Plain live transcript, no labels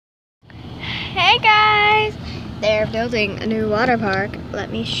They're building a new water park. Let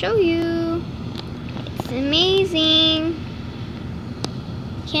me show you. It's amazing.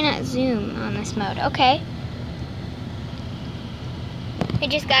 Cannot zoom on this mode. Okay. I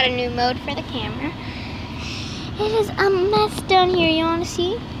just got a new mode for the camera. It is a mess down here. You want to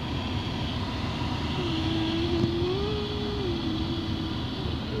see?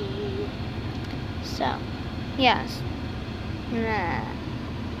 So, yes.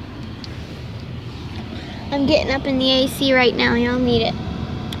 I'm getting up in the AC right now. Y'all need it.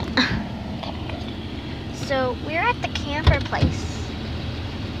 Okay, good. So, we're at the camper place.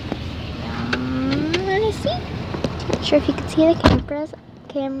 Let me see. Not sure if you can see the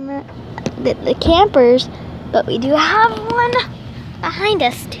the campers, but we do have one behind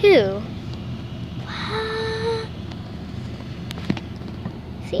us too.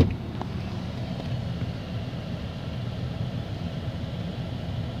 See?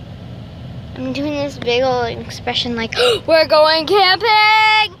 I'm doing this big old expression like, we're going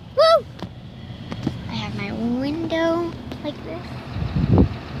camping! Woo! I have my window like this.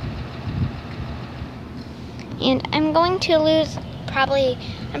 And I'm going to lose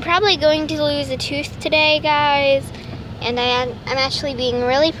I'm probably going to lose a tooth today, guys. And I'm actually being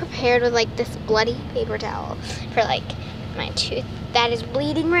really prepared with like this bloody paper towel for like my tooth that is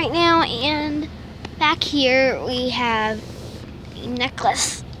bleeding right now. And back here we have a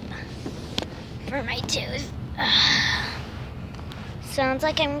necklace for my tooth. Sounds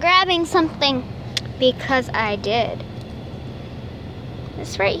like I'm grabbing something, because I did.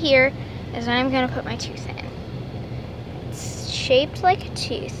 This right here is what I'm gonna put my tooth in. It's shaped like a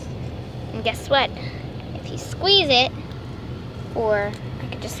tooth. And guess what? If you squeeze it, or I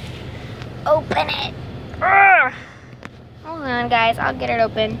could just open it. Ugh. Hold on, guys, I'll get it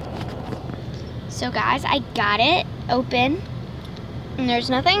open. So guys, I got it open. And there's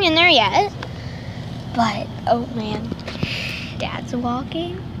nothing in there yet. But, oh man, Dad's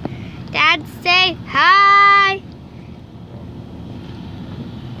walking. Dad, say hi.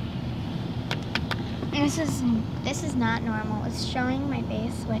 This is not normal. It's showing my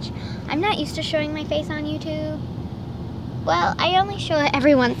face, which I'm not used to showing my face on YouTube. Well, I only show it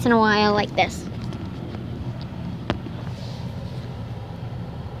every once in a while like this.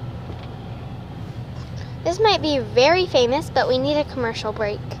 This might be very famous, but we need a commercial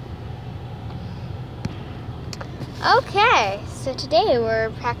break. Okay, so today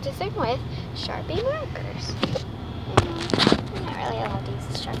we're practicing with Sharpie markers. I'm not really allowed to use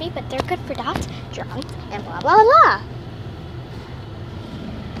the Sharpie, but they're good for dots, drawings, and blah, blah, blah.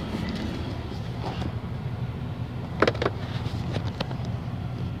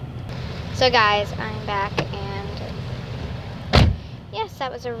 So guys, I'm back, and yes,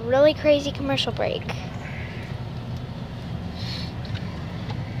 that was a really crazy commercial break.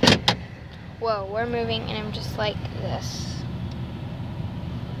 Whoa, we're moving, and I'm just like this.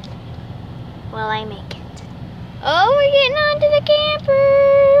 Will I make it? Oh, we're getting onto the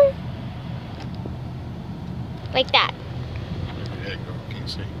camper! Like that. Where the heck go? Can't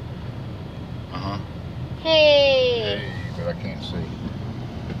see. Uh-huh. Hey! Hey, but I can't see.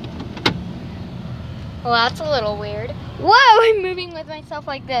 Well, that's a little weird. Whoa, I'm moving with myself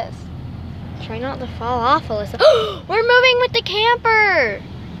like this. Try not to fall off, Alyssa. We're moving with the camper!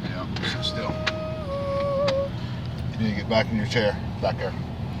 Yeah, sit still. You need to get back in your chair, back there.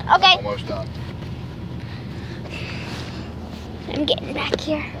 Okay. I'm almost done. I'm getting back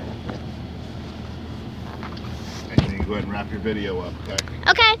here. And you need to go ahead and wrap your video up, okay?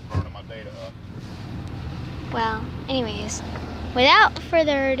 Okay. Burning my data up. Well, anyways, without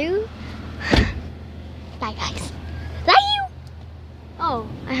further ado, bye guys. Love you! Oh,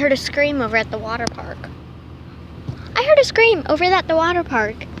 I heard a scream over at the water park. I heard a scream over at the water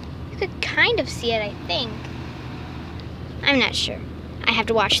park. You could kind of see it, I think. I'm not sure. I have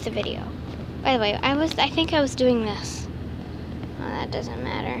to watch the video. By the way, I think I was doing this. Well, that doesn't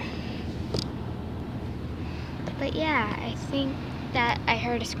matter. But yeah, I think that I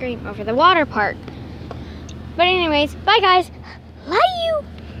heard a scream over the water park. But anyways, bye guys. Love you.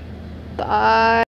 Bye.